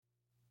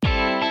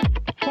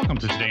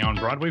Welcome to Today on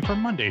Broadway for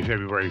Monday,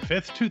 February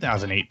 5th,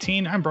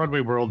 2018. I'm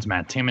Broadway World's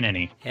Matt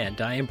Tamanini.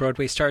 And I am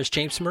Broadway Stars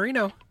James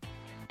Marino.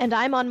 And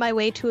I'm on my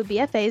way to a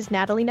BFA's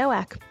Natalie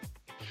Nowak.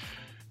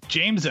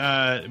 James,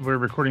 we're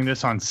recording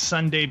this on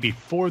Sunday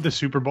before the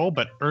Super Bowl,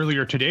 but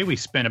earlier today we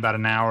spent about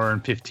an hour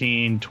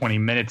and 20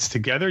 minutes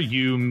together.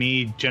 You,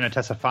 me, Jenna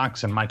Tessa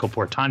Fox, and Michael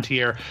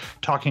Portantier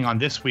talking on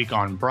This Week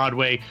on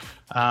Broadway.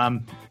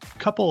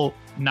 Couple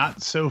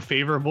not so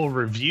favorable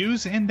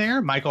reviews in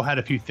there. Michael had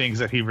a few things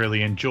that he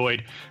really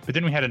enjoyed, but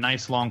then we had a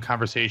nice long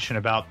conversation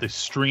about the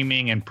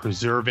streaming and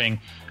preserving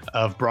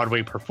of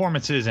Broadway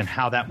performances and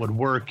how that would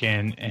work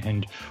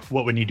and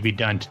what would need to be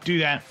done to do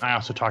that. I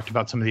also talked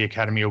about some of the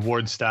Academy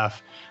Award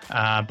stuff,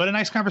 but a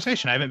nice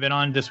conversation. I haven't been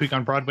on This Week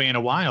on Broadway in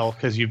a while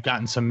because you've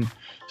gotten some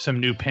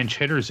new pinch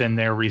hitters in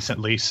there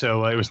recently,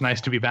 so it was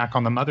nice to be back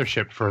on the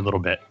mothership for a little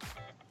bit.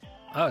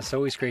 Oh, it's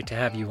always great to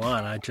have you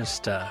on.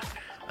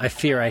 I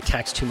fear I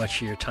tax too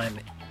much of your time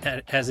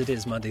as it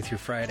is Monday through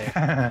Friday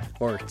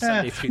or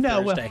Sunday through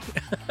Thursday.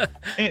 Well,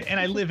 and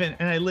I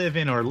live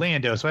in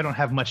Orlando, so I don't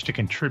have much to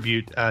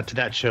contribute to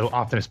that show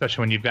often,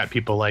 especially when you've got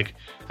people like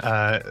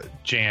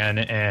Jan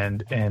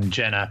and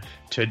Jenna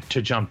to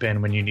jump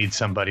in when you need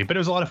somebody. But it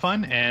was a lot of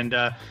fun, and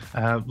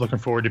looking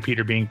forward to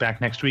Peter being back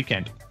next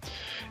weekend.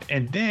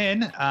 And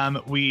then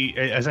we,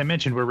 as I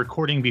mentioned, we're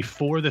recording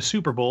before the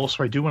Super Bowl,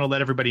 so I do want to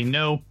let everybody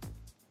know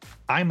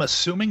I'm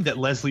assuming that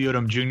Leslie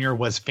Odom Jr.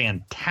 was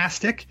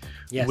fantastic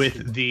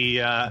with the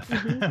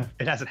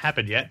it hasn't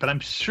happened yet, but I'm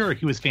sure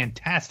he was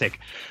fantastic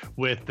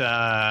with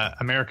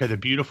America the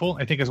Beautiful,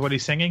 I think is what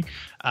he's singing.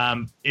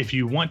 If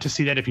you want to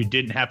see that, if you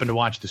didn't happen to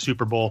watch the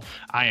Super Bowl,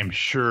 I am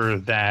sure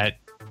that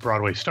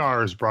Broadway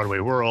Stars, Broadway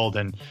World,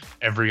 and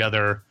every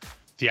other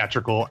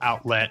theatrical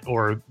outlet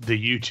or the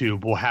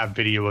YouTube will have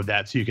video of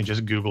that, so you can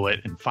just Google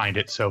it and find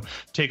it. So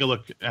take a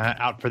look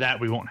out for that.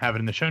 We won't have it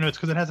in the show notes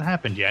because it hasn't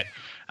happened yet.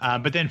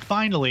 But then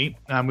finally,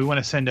 we want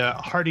to send a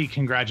hearty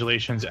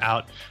congratulations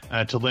out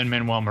to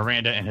Lin-Manuel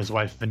Miranda and his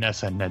wife,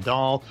 Vanessa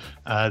Nadal.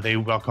 They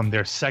welcomed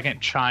their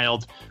second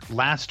child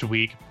last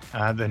week.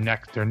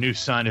 Their new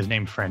son is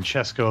named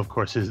Francesco. Of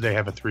course, they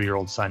have a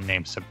 3-year-old son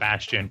named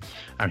Sebastian.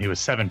 He was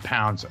 7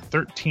 pounds,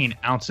 13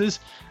 ounces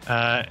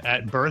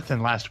at birth.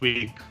 And last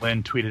week,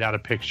 Lynn tweeted out a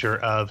picture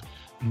of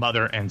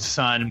mother and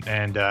son,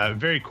 and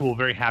very cool,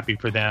 very happy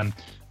for them.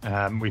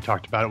 We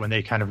talked about it when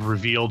they kind of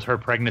revealed her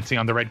pregnancy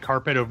on the red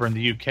carpet over in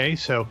the UK.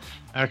 So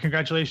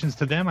congratulations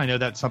to them. I know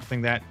that's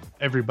something that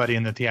everybody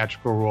in the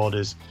theatrical world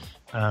is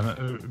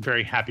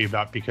very happy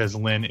about because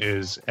Lynn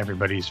is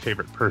everybody's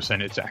favorite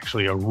person. It's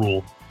actually a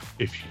rule.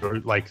 If you're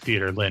like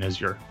theater, Lynn is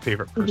your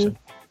favorite person.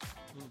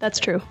 Mm-hmm. That's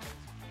true.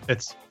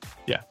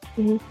 Yeah.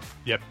 Mm-hmm.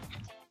 Yep.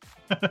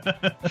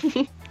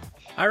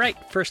 All right,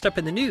 first up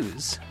in the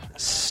news,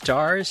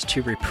 stars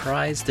to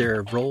reprise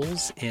their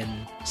roles in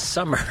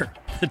Summer,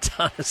 the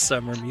Donna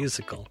Summer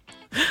musical.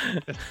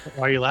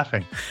 Why are you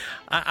laughing?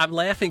 I'm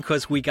laughing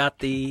because we got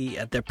the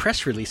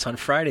press release on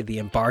Friday, the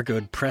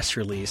embargoed press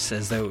release,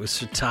 as though it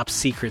was a top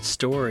secret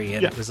story,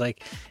 and it was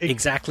like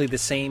exactly the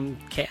same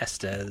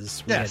cast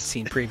as we had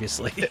seen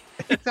previously.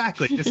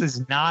 Exactly. This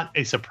is not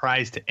a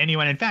surprise to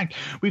anyone. In fact,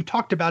 we've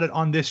talked about it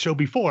on this show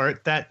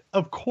before that,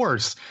 of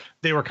course,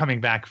 they were coming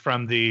back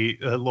from the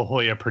La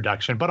Jolla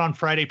production. But on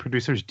Friday,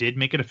 producers did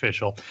make it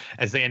official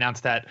as they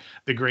announced that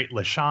the great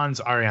LaChanze,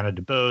 Ariana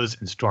DeBose,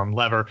 and Storm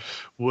Lever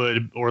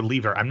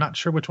Lever. I'm not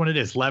sure which one it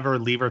is.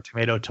 Lever,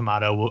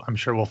 Tomato. I'm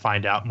sure we'll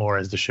find out more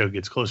as the show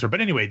gets closer.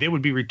 But anyway, they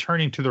would be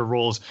returning to their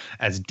roles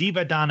as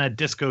Diva Donna,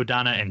 Disco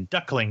Donna, and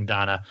Duckling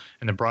Donna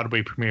in the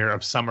Broadway premiere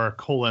of Summer,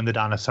 the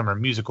Donna Summer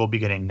musical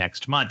beginning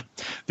next month.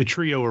 The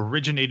trio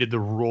originated the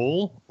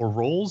role or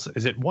roles.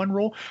 Is it one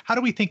role? How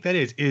do we think that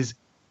is?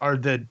 Are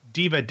the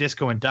Diva,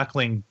 Disco, and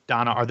Duckling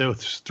Donna, are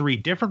those 3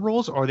 different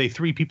roles, or are they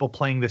 3 people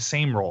playing the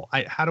same role?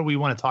 How do we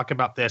want to talk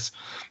about this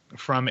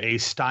from a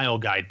style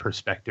guide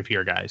perspective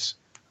here, guys?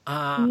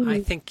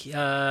 I think,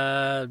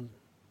 I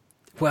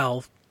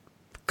was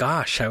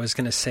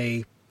going to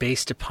say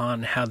based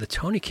upon how the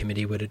Tony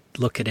Committee would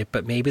look at it,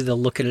 but maybe they'll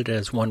look at it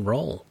as one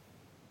role.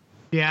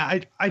 Yeah,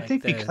 I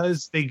think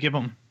because they give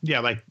them,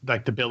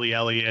 like the Billy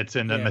Elliots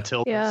and the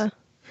Matildas. Yeah.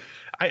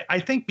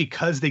 I think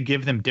because they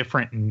give them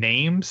different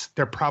names,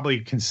 they're probably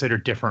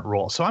considered different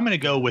roles. So I'm going to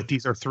go with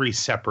these are 3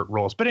 separate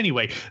roles. But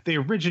anyway, they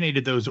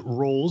originated those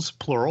roles,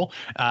 plural,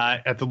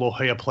 at the La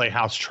Jolla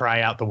Playhouse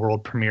tryout, the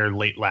world premiere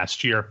late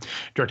last year.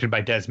 Directed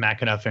by Des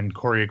McAnuff and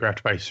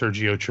choreographed by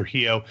Sergio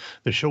Trujillo,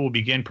 the show will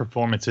begin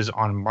performances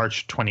on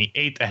March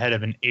 28th ahead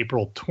of an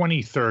April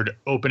 23rd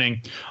opening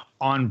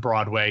on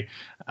Broadway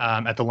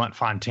at the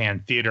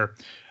Lunt-Fontanne Theater.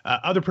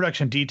 Other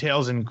production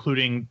details,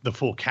 including the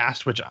full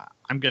cast, which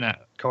I'm going to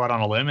go out on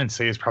a limb and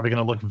say is probably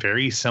going to look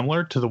very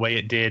similar to the way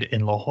it did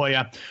in La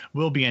Jolla,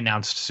 will be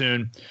announced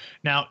soon.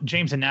 Now,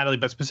 James and Natalie,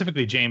 but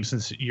specifically James,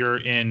 since you're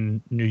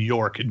in New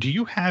York, do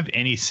you have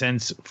any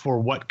sense for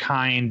what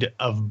kind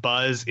of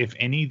buzz, if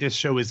any, this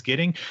show is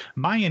getting?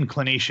 My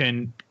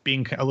inclination,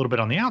 being a little bit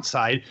on the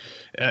outside,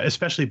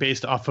 especially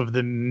based off of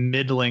the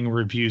middling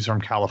reviews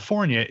from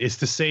California, is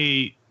to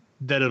say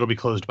that it'll be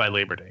closed by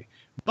Labor Day.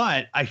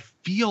 But I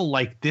feel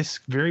like this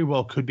very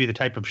well could be the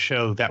type of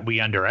show that we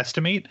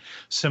underestimate,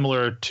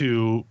 similar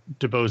to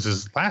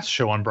DuBose's last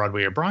show on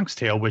Broadway, A Bronx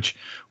Tale, which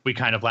we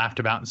kind of laughed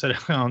about and said,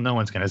 oh, no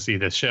one's going to see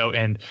this show.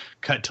 And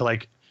cut to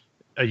like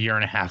a year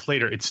and a half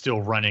later, it's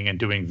still running and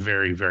doing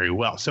very, very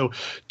well. So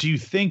do you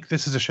think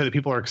this is a show that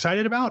people are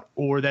excited about,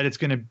 or that it's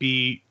going to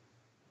be,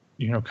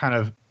 kind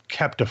of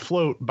kept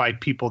afloat by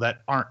people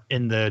that aren't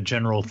in the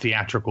general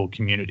theatrical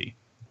community?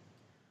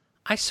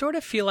 I sort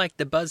of feel like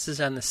the buzz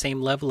is on the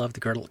same level of the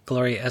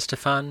Gloria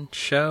Estefan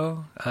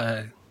show.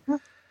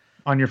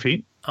 On Your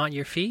Feet? On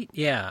Your Feet,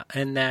 yeah.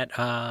 And that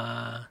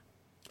I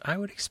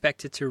would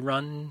expect it to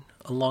run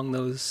along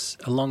those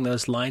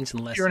lines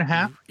unless year and a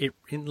half?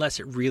 Unless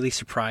it really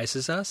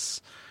surprises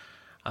us.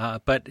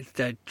 But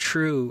that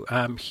True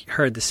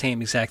heard the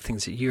same exact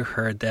things that you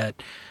heard,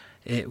 that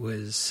it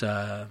was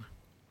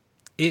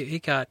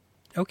it got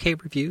okay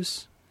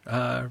reviews.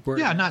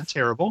 Not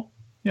terrible.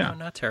 Yeah, no,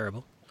 not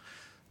terrible.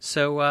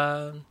 So,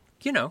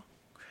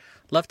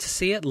 love to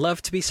see it,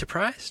 love to be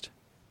surprised.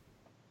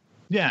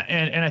 Yeah,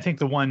 and I think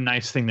the one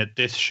nice thing that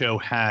this show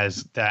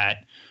has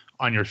that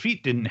On Your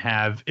Feet didn't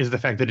have is the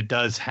fact that it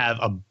does have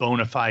a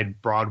bona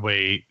fide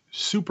Broadway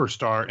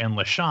superstar in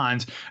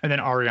LaShans, and then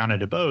Ariana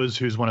DeBose,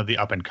 who's one of the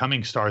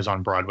up-and-coming stars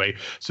on Broadway.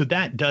 So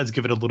that does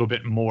give it a little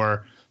bit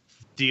more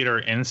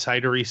theater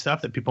insidery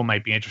stuff that people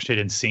might be interested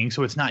in seeing.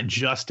 So it's not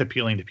just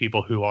appealing to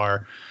people who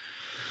are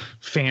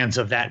fans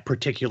of that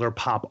particular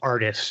pop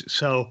artist.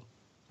 So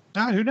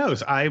who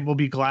knows? I will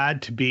be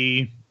glad to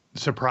be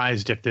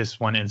surprised if this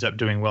one ends up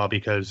doing well,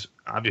 because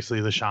obviously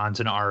LaShans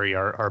and Ari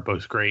are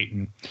both great,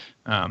 and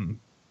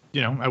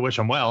I wish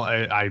them well.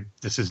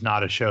 This is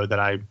not a show that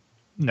I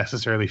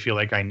necessarily feel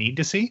like I need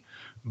to see,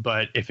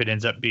 but if it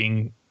ends up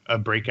being a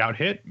breakout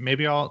hit,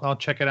 maybe I'll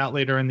check it out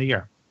later in the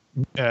year.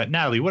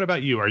 Natalie, what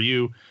about you? Are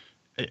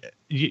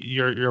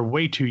you're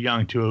way too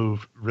young to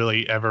have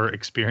really ever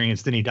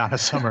experienced any Donna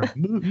Summer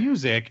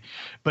music,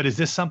 but is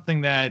this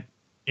something that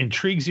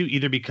intrigues you,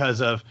 either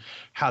because of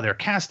how they're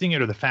casting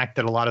it or the fact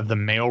that a lot of the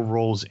male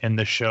roles in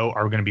the show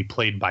are going to be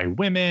played by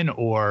women,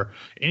 or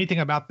anything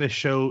about this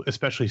show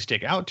especially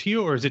stick out to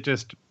you, or is it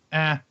just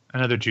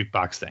another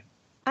jukebox thing?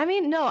 I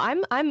mean, no,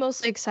 I'm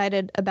mostly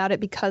excited about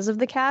it because of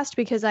the cast,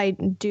 because I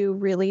do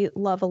really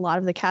love a lot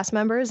of the cast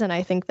members, and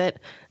I think that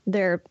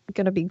they're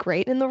going to be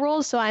great in the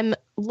roles. So I'm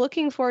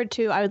looking forward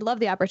to, I would love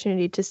the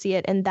opportunity to see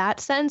it in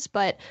that sense.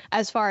 But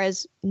as far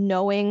as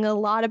knowing a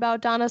lot about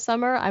Donna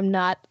Summer, I'm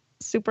not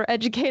super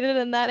educated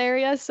in that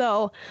area.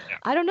 So yeah.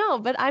 I don't know,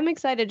 but I'm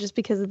excited just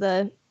because of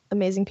the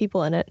amazing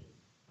people in it.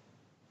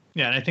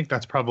 Yeah, and I think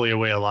that's probably a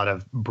way a lot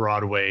of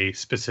Broadway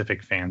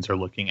specific fans are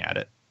looking at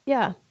it.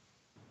 Yeah.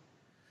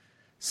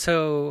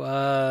 So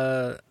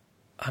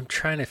I'm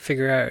trying to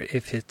figure out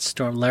if it's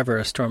Storm Lever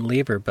or Storm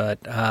Lever,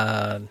 but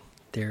I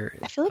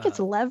feel like it's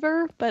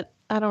Lever, but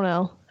I don't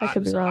know. I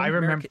could be wrong. I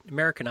remember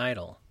American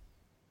Idol.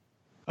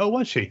 Oh,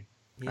 was she?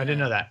 Yeah. I didn't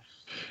know that.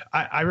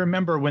 I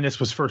remember when this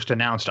was first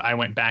announced, I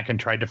went back and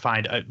tried to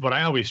find what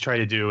I always try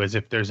to do is,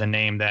 if there's a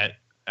name that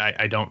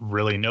I don't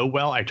really know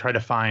well, I try to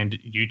find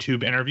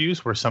YouTube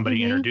interviews where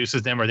somebody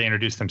introduces them or they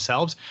introduce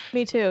themselves.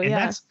 Me too.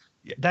 And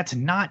that's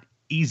not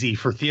easy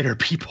for theater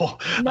people.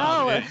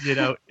 No.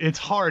 It's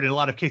hard in a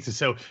lot of cases.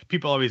 So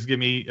people always give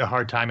me a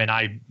hard time,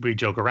 and we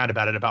joke around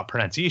about it, about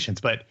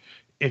pronunciations. But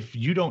if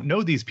you don't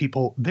know these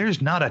people, there's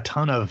not a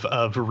ton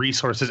of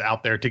resources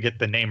out there to get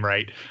the name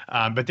right.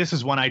 But this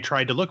is one I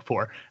tried to look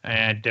for,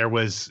 and there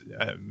was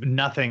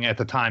nothing at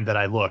the time that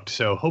I looked.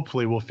 So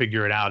hopefully we'll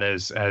figure it out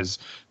as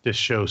this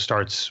show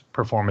starts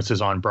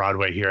performances on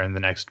Broadway here in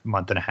the next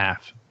month and a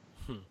half.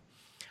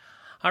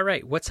 All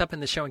right. What's up in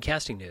the show and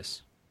casting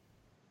news?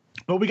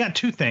 Well, we got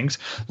two things.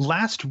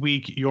 Last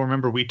week, you'll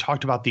remember we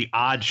talked about the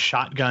odd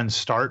shotgun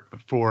start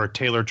for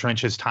Taylor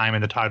Trench's time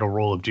in the title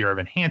role of Dear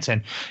Evan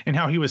Hansen, and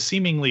how he was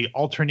seemingly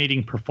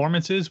alternating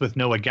performances with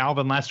Noah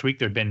Galvin last week.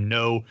 There'd been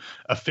no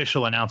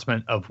official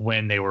announcement of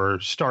when they were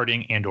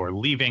starting and or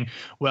leaving.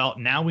 Well,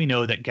 now we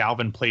know that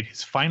Galvin played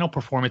his final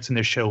performance in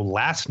the show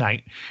last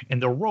night,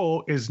 and the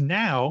role is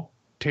now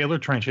Taylor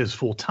Trench's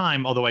full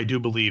time, although I do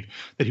believe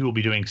that he will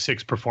be doing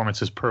 6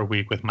 performances per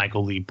week with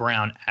Michael Lee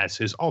Brown as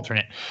his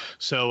alternate.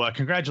 So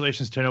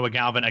congratulations to Noah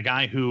Galvin, a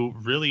guy who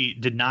really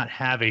did not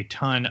have a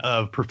ton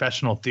of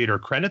professional theater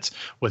credits,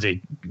 was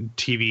a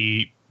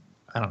TV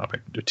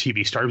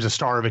star. He was a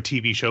star of a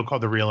TV show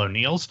called The Real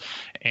O'Neills,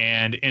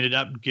 and ended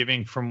up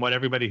giving, from what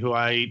everybody who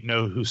I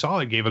know who saw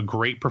it, gave a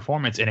great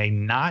performance in a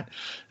not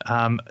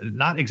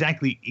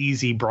exactly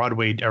easy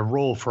Broadway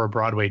role for a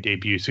Broadway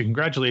debut. So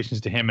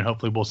congratulations to him, and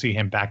hopefully we'll see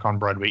him back on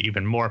Broadway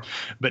even more.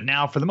 But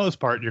now, for the most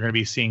part, you're going to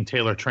be seeing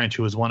Taylor Trench,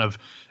 who is one of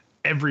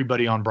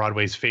everybody on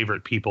Broadway's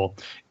favorite people,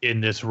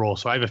 in this role.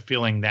 So I have a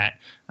feeling that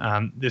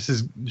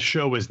this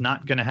show is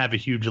not going to have a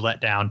huge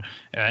letdown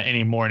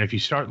anymore. And if you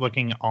start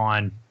looking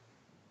on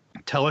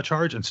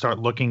Telecharge and start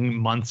looking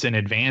months in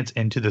advance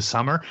into the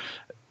summer,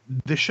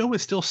 the show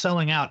is still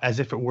selling out as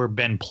if it were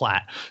Ben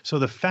Platt. So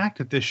the fact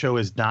that this show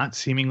is not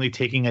seemingly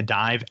taking a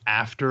dive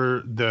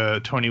after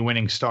the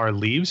Tony-winning star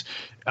leaves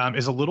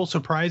is a little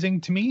surprising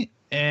to me.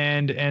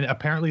 and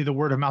apparently the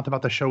word of mouth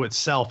about the show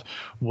itself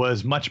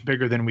was much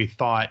bigger than we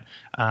thought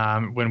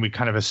when we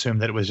kind of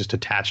assumed that it was just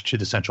attached to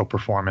the central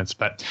performance.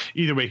 But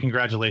either way,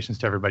 congratulations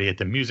to everybody at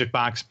the Music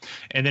Box.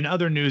 And then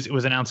other news, it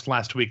was announced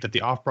last week that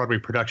the off-Broadway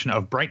production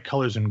of Bright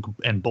Colors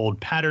and Bold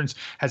Patterns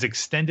has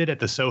extended at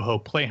the Soho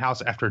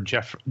Playhouse after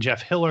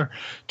Jeff Hiller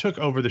took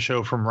over the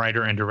show from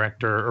writer and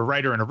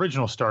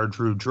original star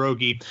Drew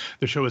Droege.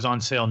 The show is on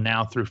sale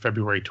now through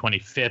February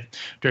 25th.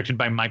 Directed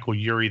by Michael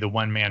Urie, the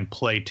one-man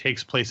play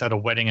takes place at a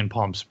wedding in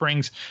Palm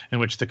Springs in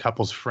which the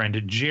couple's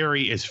friend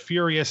Jerry is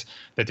furious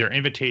that their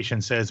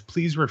invitation says,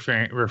 please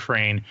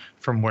refrain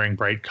from wearing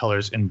bright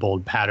colors and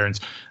bold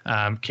patterns.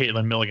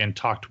 Caitlin Milligan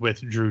talked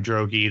with Drew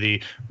Droege,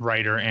 the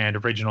writer and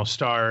original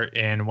star,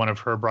 in one of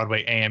her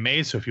Broadway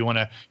AMAs. So if you want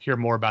to hear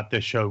more about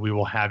this show, we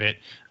will have it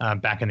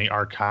back in the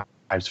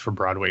archives for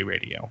Broadway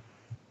Radio.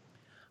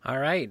 All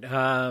right.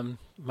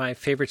 My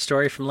favorite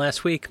story from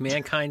last week,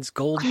 Mankind's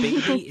Gold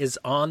Baby is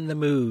on the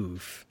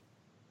move.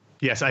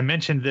 Yes, I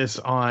mentioned this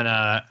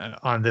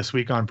on This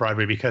Week on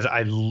Broadway because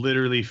I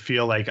literally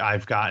feel like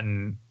I've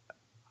gotten,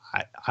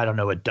 I don't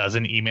know, a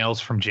dozen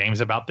emails from James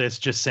about this,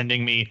 just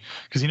sending me,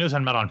 because he knows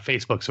I'm not on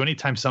Facebook. So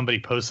anytime somebody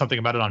posts something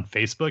about it on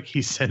Facebook,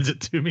 he sends it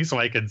to me so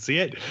I can see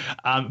it.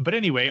 But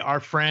anyway, our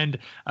friend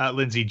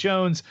Lindsay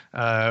Jones,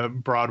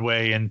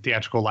 Broadway and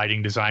theatrical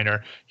lighting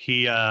designer,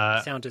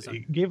 sound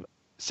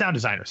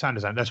designer.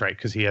 That's right,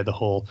 because he had the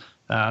whole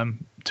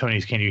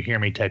Tony's Can You Hear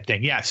Me type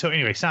thing. Yeah. So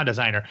anyway, sound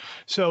designer.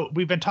 So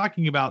we've been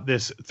talking about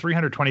this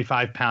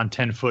 325-pound,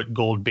 10-foot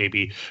gold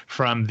baby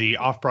from the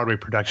off-Broadway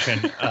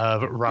production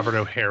of Robert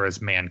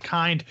O'Hara's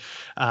Mankind.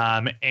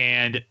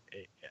 And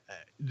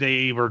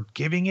they were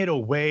giving it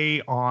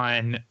away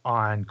on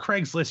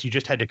Craigslist. You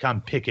just had to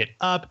come pick it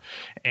up,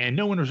 and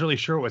no one was really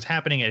sure what was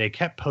happening, and they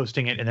kept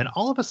posting it. And then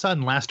all of a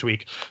sudden last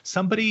week,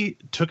 somebody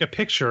took a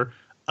picture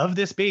of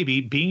this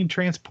baby being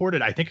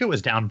transported. I think it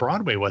was down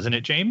Broadway, wasn't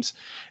it, James?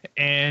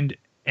 And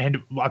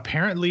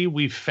apparently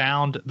we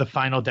found the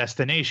final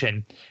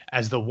destination,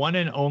 as the one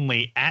and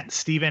only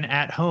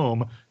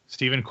 @Stephen@Home,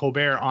 Stephen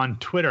Colbert on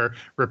Twitter,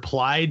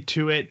 replied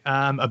to it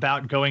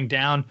about going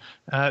down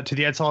to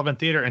the Ed Sullivan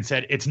Theater and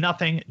said, "It's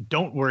nothing.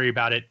 Don't worry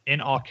about it," in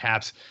all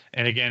caps.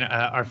 And again,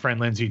 our friend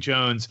Lindsay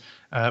Jones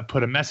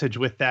put a message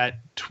with that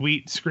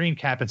tweet screen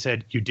cap and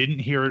said, "You didn't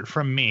hear it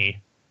from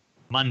me.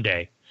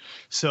 Monday."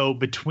 So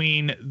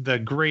between the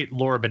great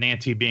Laura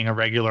Benanti being a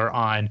regular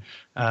on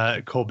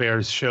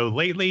Colbert's show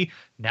lately,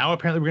 now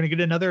apparently we're going to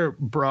get another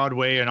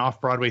Broadway and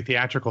off-Broadway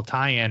theatrical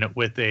tie-in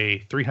with a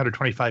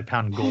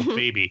 325-pound gold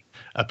baby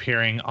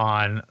appearing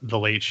on The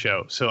Late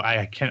Show. So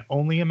I can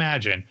only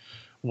imagine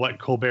what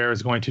Colbert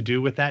is going to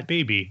do with that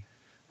baby.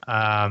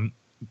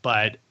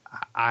 But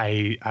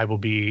I will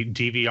be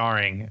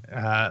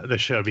DVRing the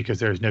show because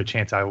there's no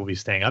chance I will be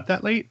staying up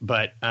that late.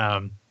 But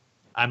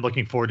I'm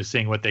looking forward to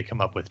seeing what they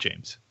come up with,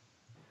 James.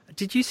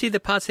 Did you see the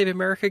Pod Save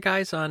America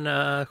guys on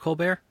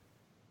Colbert?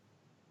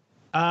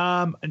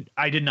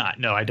 I did not.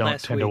 No, I don't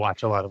tend to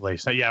watch a lot of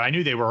late. So yeah, I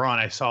knew they were on.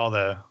 I saw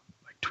the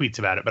tweets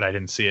about it, but I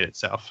didn't see it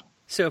itself.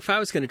 So if I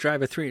was going to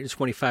drive a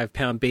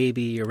 325-pound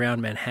baby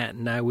around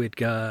Manhattan, I would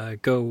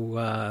go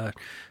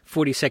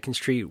 42nd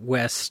Street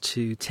west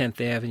to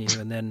 10th Avenue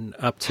and then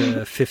up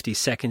to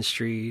 52nd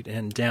Street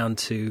and down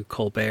to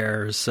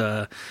Colbert's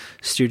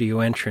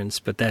studio entrance.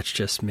 But that's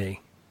just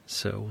me.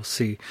 So we'll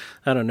see.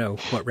 I don't know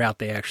what route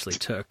they actually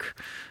took.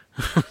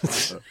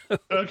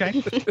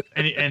 Okay.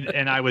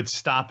 And I would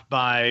stop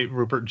by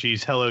Rupert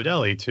G's Hello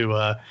Deli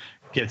to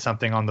get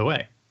something on the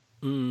way.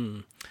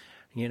 You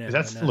know, is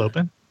that still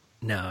open?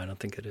 No, I don't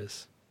think it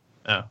is.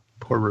 Oh,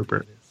 poor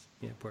Rupert.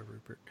 Yeah, poor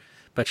Rupert.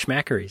 But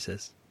Schmackery's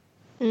is.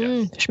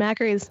 Yes.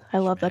 Schmackery's. I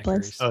love that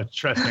place. Oh,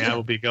 trust me, I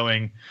will be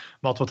going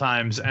multiple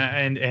times.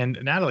 And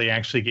Natalie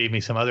actually gave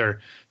me some other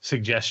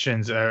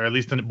suggestions, or at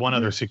least one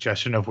other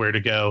suggestion of where to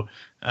go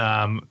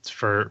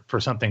for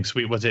something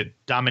sweet. Was it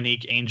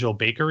Dominique Angel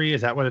Bakery?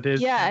 Is that what it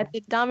is? Yeah,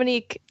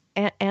 Dominique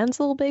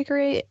Ansel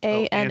Bakery,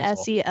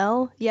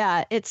 Ansel.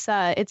 Yeah, it's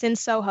in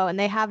Soho, and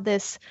they have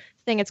this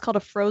thing. It's called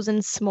a frozen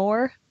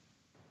s'more,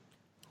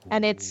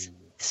 and it's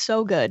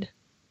so good.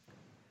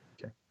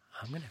 Okay,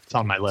 I'm gonna have to it's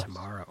on my list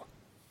tomorrow.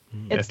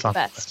 It's the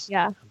best.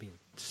 Yeah. I'll be in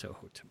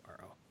Soho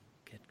tomorrow.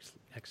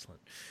 Excellent.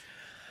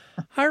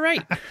 All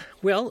right.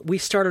 Well, we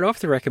started off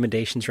the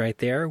recommendations right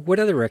there. What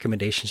other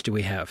recommendations do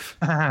we have?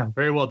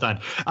 Very well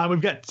done.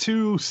 We've got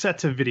two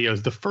sets of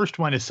videos. The first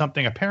one is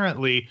something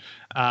apparently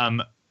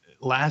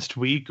last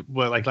week,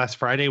 last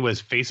Friday,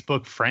 was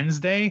Facebook Friends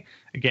Day.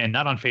 Again,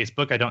 not on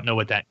Facebook. I don't know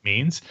what that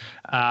means.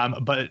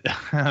 But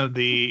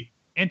the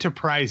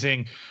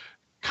enterprising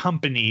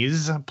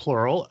companies,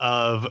 plural,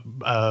 of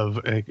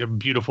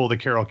Beautiful, the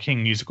Carole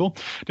King musical,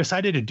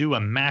 decided to do a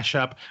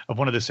mashup of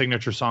one of the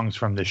signature songs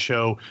from the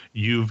show,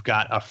 You've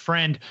Got a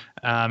Friend.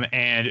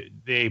 And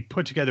they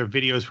put together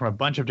videos from a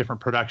bunch of different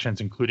productions,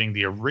 including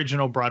the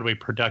original Broadway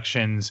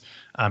productions,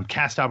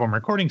 cast album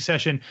recording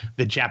session,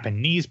 the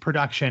Japanese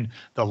production,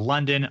 the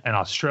London and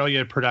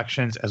Australia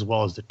productions, as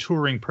well as the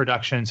touring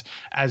productions,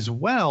 as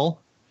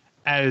well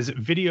as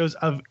videos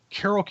of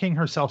Carole King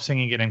herself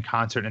singing it in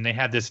concert. And they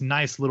had this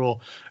nice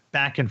little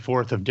back and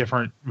forth of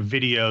different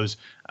videos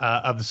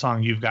of the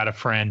song "You've Got a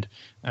Friend"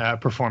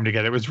 performed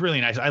together. It was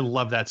really nice. I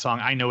love that song.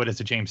 I know it as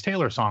a James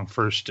Taylor song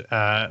first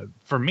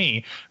for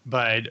me,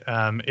 but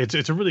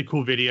it's a really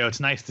cool video. It's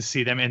nice to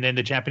see them. And then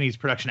the Japanese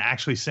production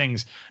actually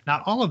sings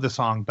not all of the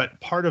song, but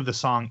part of the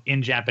song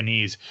in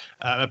Japanese,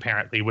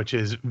 apparently, which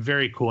is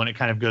very cool. And it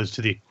kind of goes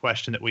to the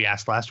question that we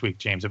asked last week,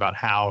 James, about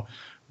how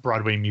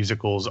Broadway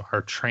musicals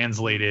are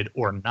translated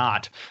or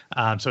not.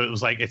 So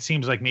it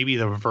seems like maybe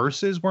the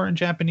verses were in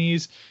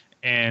Japanese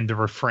and the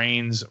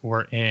refrains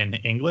were in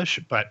English.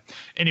 But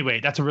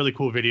anyway, that's a really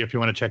cool video if you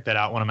want to check that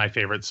out. One of my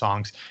favorite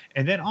songs.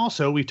 And then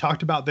also, we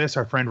talked about this.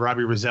 Our friend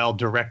Robbie Rozelle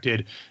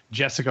directed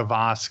Jessica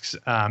Vosk's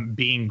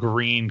Being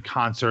Green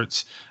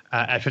concerts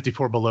at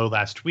 54 Below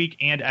last week.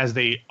 And as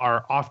they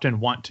are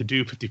often want to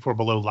do, 54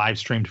 Below live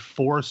streamed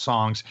 4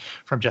 songs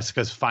from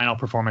Jessica's final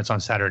performance on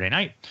Saturday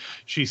night.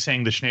 She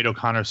sang the Sinead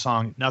O'Connor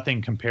song, Nothing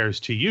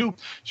Compares to You.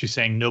 She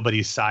sang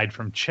Nobody's Side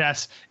from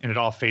Chess, and It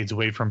All Fades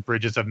Away from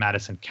Bridges of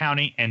Madison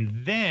County. And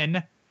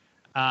then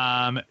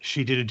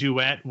she did a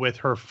duet with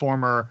her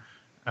former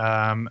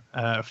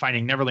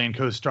Finding Neverland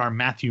co-star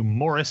Matthew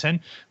Morrison.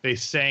 They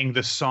sang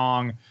the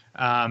song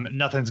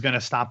Nothing's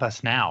Gonna Stop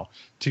Us Now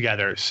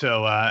together.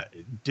 So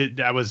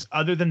that was,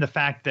 other than the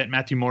fact that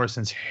Matthew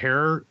Morrison's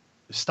hair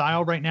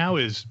style right now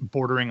is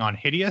bordering on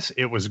hideous,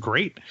 it was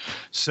great.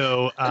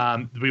 So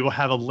we will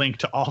have a link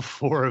to all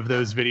 4 of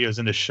those videos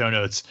in the show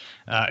notes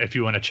if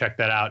you want to check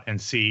that out and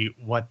see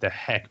what the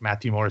heck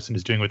Matthew Morrison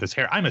is doing with his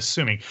hair. I'm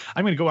assuming,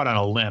 I'm going to go out on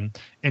a limb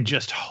and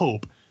just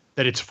hope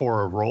that it's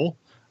for a role.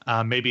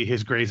 Maybe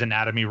his Grey's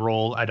Anatomy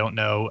role, I don't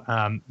know.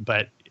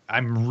 But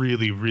I'm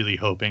really, really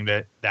hoping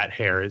that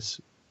hair is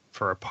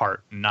for a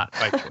part, not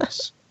by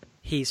choice.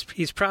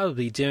 He's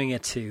probably doing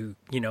it to,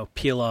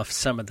 peel off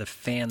some of the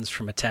fans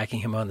from attacking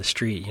him on the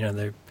street.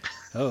 They're,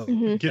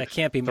 that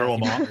can't be Matthew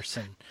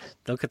Morrison.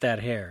 Look at that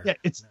hair. Yeah,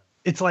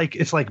 it's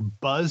like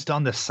buzzed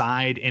on the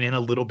side and in a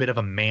little bit of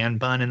a man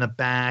bun in the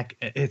back.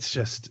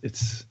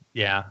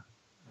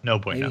 No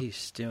bueno. Maybe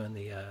he's doing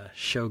the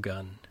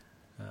Shogun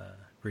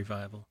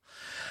revival.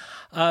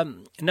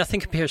 Nothing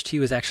Compares to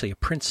You is actually a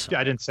Prince song. Yeah,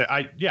 I didn't say.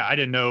 I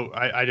didn't know.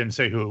 I didn't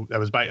say who that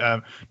was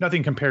by.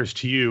 Nothing Compares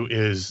to You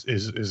is a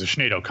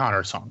Sinead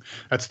O'Connor song.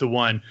 That's the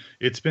one.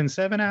 It's been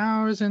 7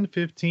 hours and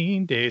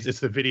 15 days. It's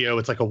the video.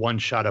 It's like a one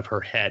shot of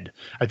her head.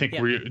 I think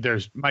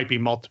there's might be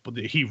multiple.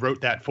 He wrote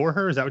that for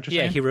her. Is that what you're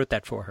saying? Yeah, he wrote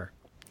that for her.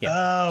 Yeah.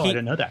 Oh, I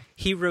didn't know that.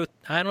 He wrote.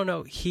 I don't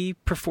know. He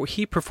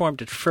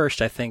performed it first.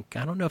 I think.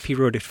 I don't know if he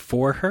wrote it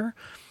for her.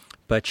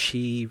 But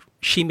she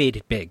made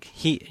it big.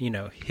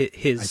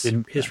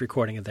 His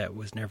recording of that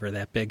was never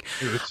that big.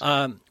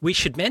 We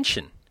should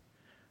mention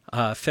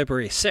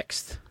February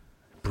 6th,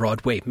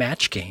 Broadway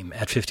Match Game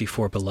at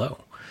 54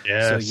 Below.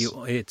 Yes.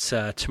 So it's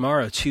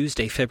tomorrow,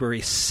 Tuesday, February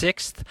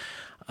 6th.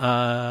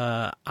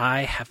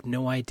 I have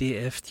no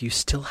idea if you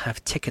still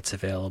have tickets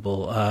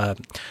available.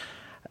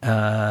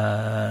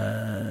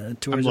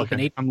 Doors open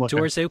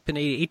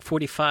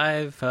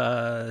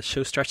 8:45.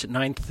 Show starts at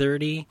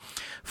 9:30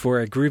 for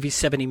a groovy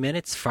 70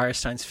 minutes.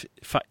 Feinstein's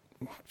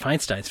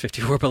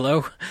 54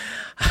 Below.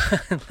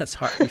 That's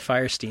Harvey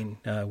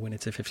Firestein when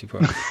it's at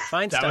 54.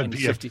 Feinstein. That would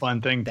be a fun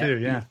thing too.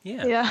 Yeah.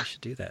 We should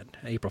do that.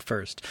 April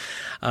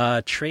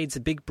 1st. Trades the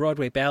big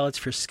Broadway ballads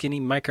for skinny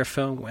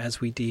microphone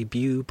as we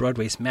debut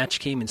Broadway's Match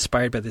Game,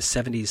 inspired by the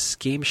 70s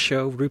game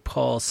show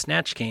RuPaul's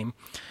Snatch Game.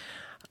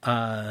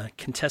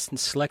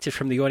 Contestants selected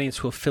from the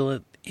audience will fill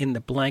it in the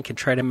blank and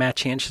try to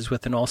match answers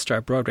with an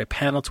all-star Broadway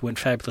panel to win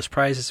fabulous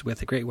prizes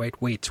with a great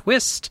white way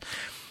twist.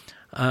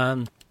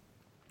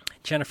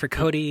 Jennifer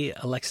Cody,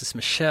 Alexis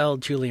Michelle,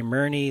 Julia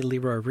Murney,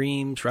 Leroy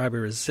Reams,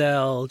 Robert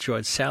Rozelle,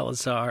 George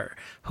Salazar,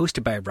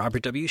 hosted by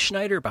Robert W.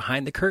 Schneider,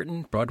 Behind the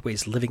Curtain,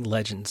 Broadway's Living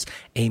Legends,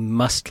 a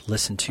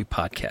must-listen-to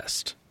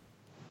podcast.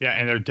 Yeah,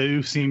 and there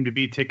do seem to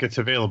be tickets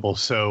available,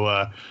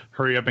 so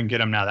hurry up and get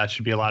them now. That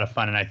should be a lot of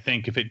fun, and I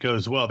think if it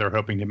goes well, they're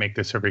hoping to make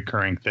this a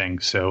recurring thing.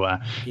 So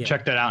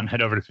check that out and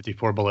head over to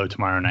 54 Below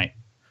tomorrow night.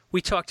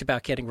 We talked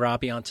about getting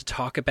Robbie on to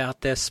talk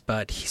about this,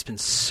 but he's been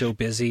so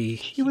busy.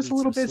 He was a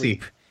little busy.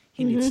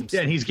 He needs some sleep.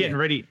 Yeah, and he's getting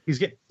ready. He's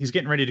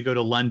getting ready to go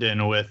to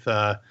London with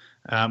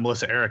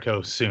Melissa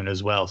Errico soon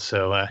as well.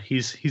 So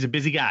he's a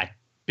busy guy.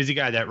 Busy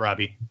guy, that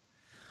Robbie.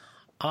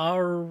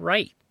 All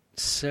right.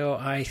 So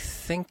I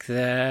think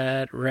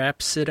that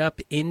wraps it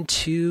up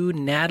into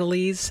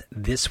Natalie's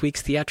this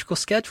week's theatrical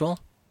schedule.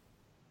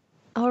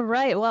 All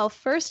right. Well,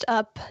 first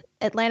up,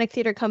 Atlantic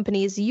Theater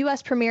Company's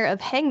U.S. premiere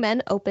of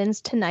Hangmen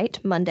opens tonight,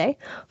 Monday.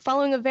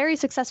 Following a very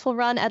successful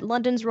run at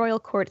London's Royal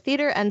Court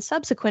Theatre and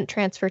subsequent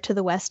transfer to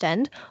the West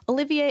End,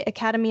 Olivier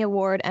Academy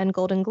Award and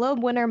Golden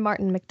Globe winner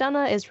Martin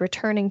McDonagh is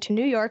returning to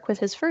New York with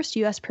his first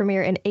U.S.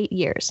 premiere in 8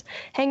 years.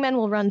 Hangmen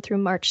will run through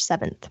March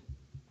 7th.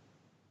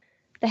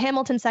 The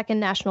Hamilton Second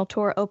National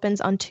Tour opens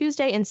on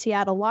Tuesday in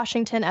Seattle,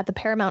 Washington at the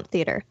Paramount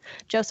Theater.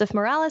 Joseph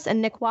Morales and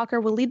Nick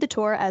Walker will lead the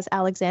tour as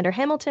Alexander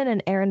Hamilton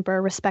and Aaron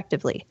Burr,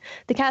 respectively.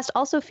 The cast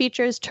also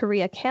features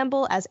Taria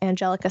Campbell as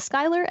Angelica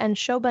Schuyler and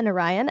Shobha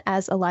Narayan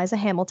as Eliza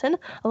Hamilton,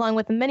 along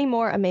with many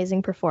more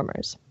amazing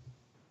performers.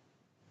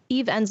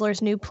 Eve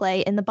Ensler's new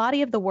play, In the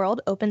Body of the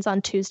World, opens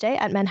on Tuesday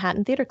at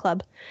Manhattan Theater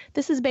Club.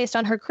 This is based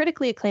on her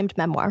critically acclaimed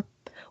memoir.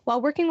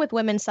 While working with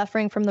women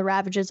suffering from the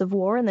ravages of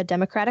war in the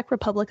Democratic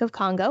Republic of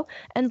Congo,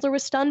 Ensler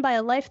was stunned by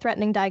a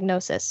life-threatening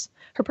diagnosis.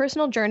 Her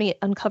personal journey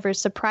uncovers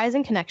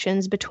surprising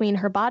connections between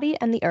her body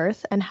and the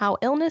earth and how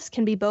illness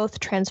can be both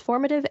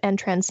transformative and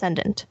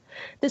transcendent.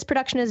 This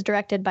production is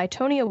directed by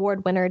Tony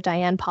Award winner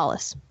Diane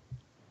Paulus.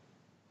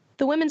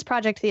 The Women's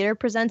Project Theater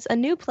presents a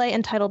new play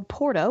entitled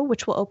Porto,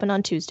 which will open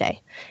on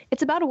Tuesday.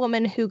 It's about a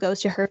woman who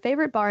goes to her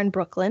favorite bar in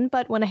Brooklyn,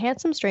 but when a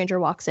handsome stranger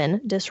walks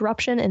in,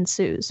 disruption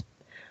ensues.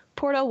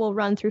 Porto will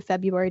run through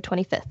February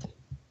 25th.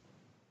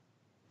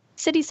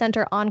 City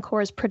Center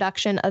Encore's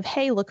production of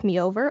Hey, Look Me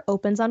Over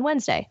opens on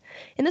Wednesday.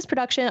 In this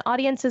production,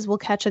 audiences will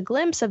catch a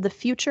glimpse of the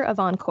future of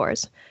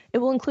encores. It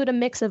will include a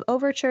mix of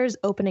overtures,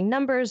 opening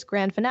numbers,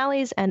 grand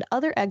finales, and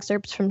other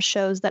excerpts from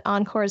shows that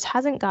Encores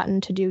hasn't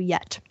gotten to do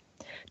yet.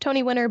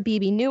 Tony winner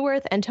Bebe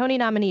Neuwirth and Tony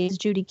nominees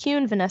Judy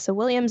Kuhn, Vanessa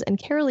Williams, and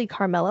Carolee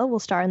Carmelo will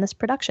star in this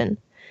production.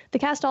 The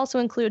cast also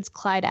includes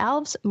Clyde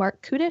Alves,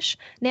 Mark Kudish,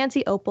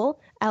 Nancy Opel,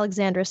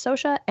 Alexandra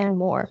Sosha, and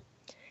more.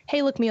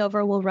 Hey, Look Me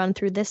Over will run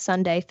through this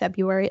Sunday,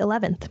 February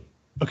 11th.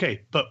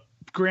 Okay, but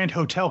Grand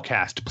Hotel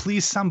cast,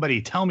 please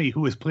somebody tell me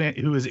who is going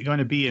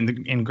to be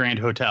in Grand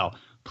Hotel.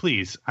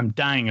 Please, I'm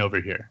dying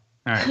over here.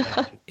 All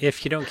right.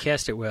 If you don't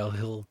cast it well,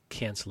 he'll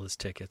cancel his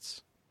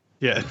tickets.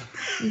 Yeah.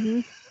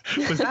 Mm-hmm.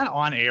 Was that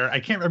on air? I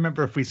can't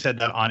remember if we said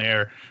that on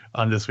air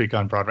on This Week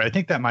on Broadway. I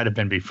think that might have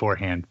been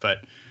beforehand,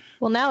 but...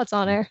 Well, now it's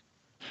on air.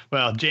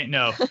 Well,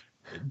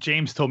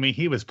 James told me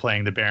he was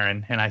playing the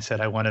Baron, and I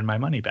said I wanted my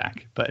money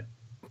back, but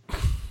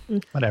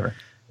whatever.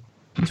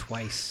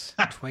 Twice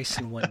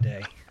in one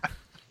day.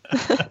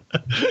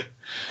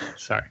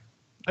 Sorry.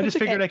 I just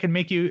figured I could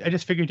make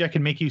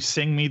you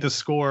sing me the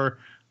score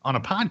on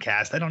a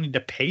podcast. I don't need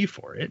to pay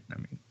for it. I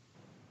mean,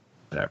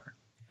 whatever.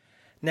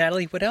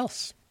 Natalie, what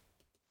else?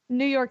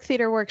 New York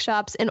Theater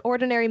Workshop's An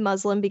Ordinary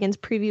Muslim begins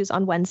previews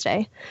on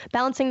Wednesday.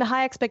 Balancing the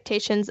high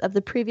expectations of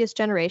the previous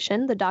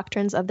generation, the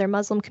doctrines of their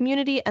Muslim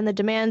community, and the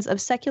demands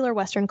of secular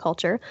Western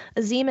culture,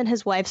 Azim and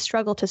his wife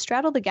struggle to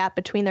straddle the gap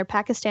between their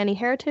Pakistani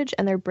heritage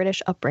and their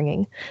British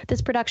upbringing.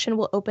 This production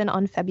will open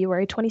on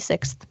February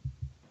 26th.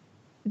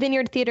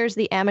 Vineyard Theater's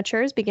The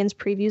Amateurs begins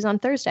previews on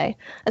Thursday.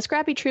 A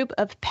scrappy troupe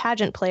of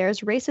pageant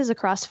players races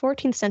across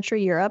 14th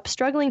century Europe,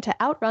 struggling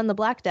to outrun the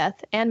Black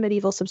Death and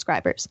medieval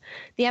subscribers.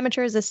 The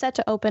Amateurs is set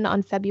to open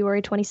on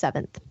February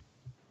 27th.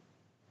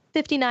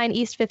 59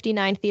 East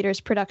 59 Theater's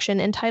production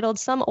entitled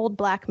Some Old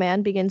Black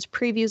Man begins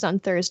previews on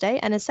Thursday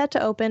and is set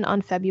to open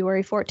on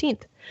February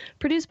 14th.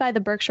 Produced by the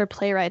Berkshire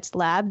Playwrights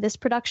Lab, this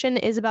production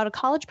is about a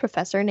college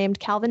professor named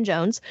Calvin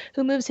Jones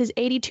who moves his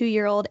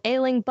 82-year-old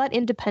ailing but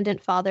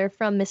independent father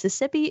from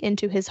Mississippi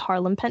into his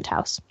Harlem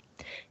penthouse.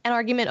 An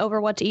argument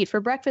over what to eat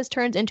for breakfast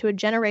turns into a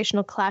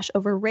generational clash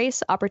over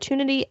race,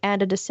 opportunity,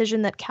 and a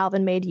decision that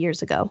Calvin made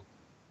years ago.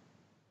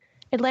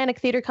 Atlantic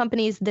Theater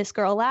Company's This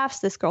Girl Laughs,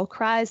 This Girl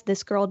Cries,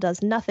 This Girl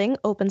Does Nothing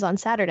opens on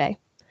Saturday.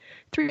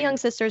 3 young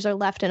sisters are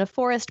left in a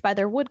forest by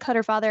their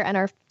woodcutter father and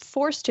are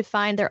forced to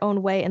find their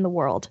own way in the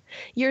world.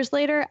 Years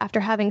later,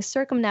 after having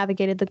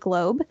circumnavigated the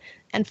globe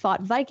and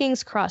fought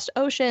Vikings, crossed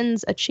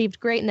oceans, achieved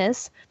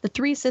greatness, the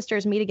 3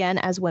 sisters meet again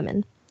as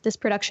women. This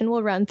production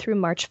will run through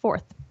March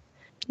 4th.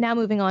 Now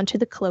moving on to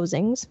the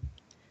closings.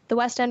 The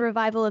West End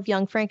revival of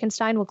Young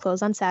Frankenstein will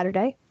close on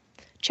Saturday.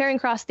 Charing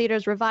Cross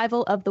Theater's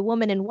revival of The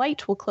Woman in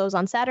White will close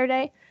on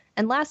Saturday.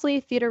 And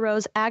lastly, Theatre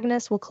Row's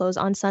Agnes will close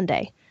on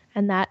Sunday.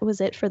 And that was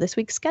it for this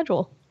week's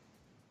schedule.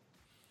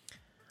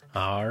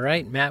 All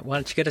right, Matt, why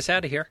don't you get us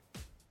out of here?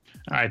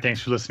 All right, thanks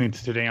for listening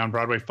to Today on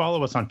Broadway.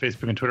 Follow us on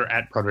Facebook and Twitter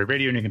at Broadway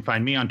Radio, and you can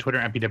find me on Twitter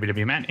at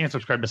BWWMatt, and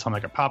subscribe to Sound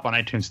Like a Pop on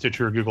iTunes,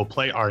 Stitcher, or Google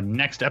Play. Our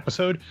next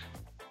episode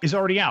is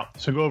already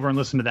out, so go over and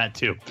listen to that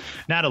too.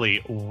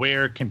 Natalie,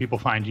 where can people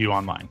find you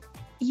online?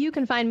 You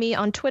can find me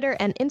on Twitter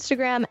and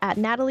Instagram at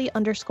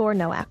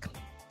Natalie_Noack.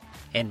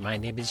 And my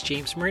name is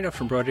James Marino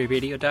from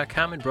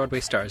BroadwayRadio.com and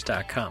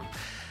BroadwayStars.com.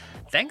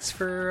 Thanks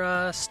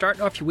for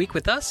starting off your week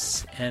with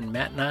us, and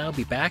Matt and I will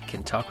be back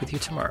and talk with you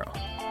tomorrow.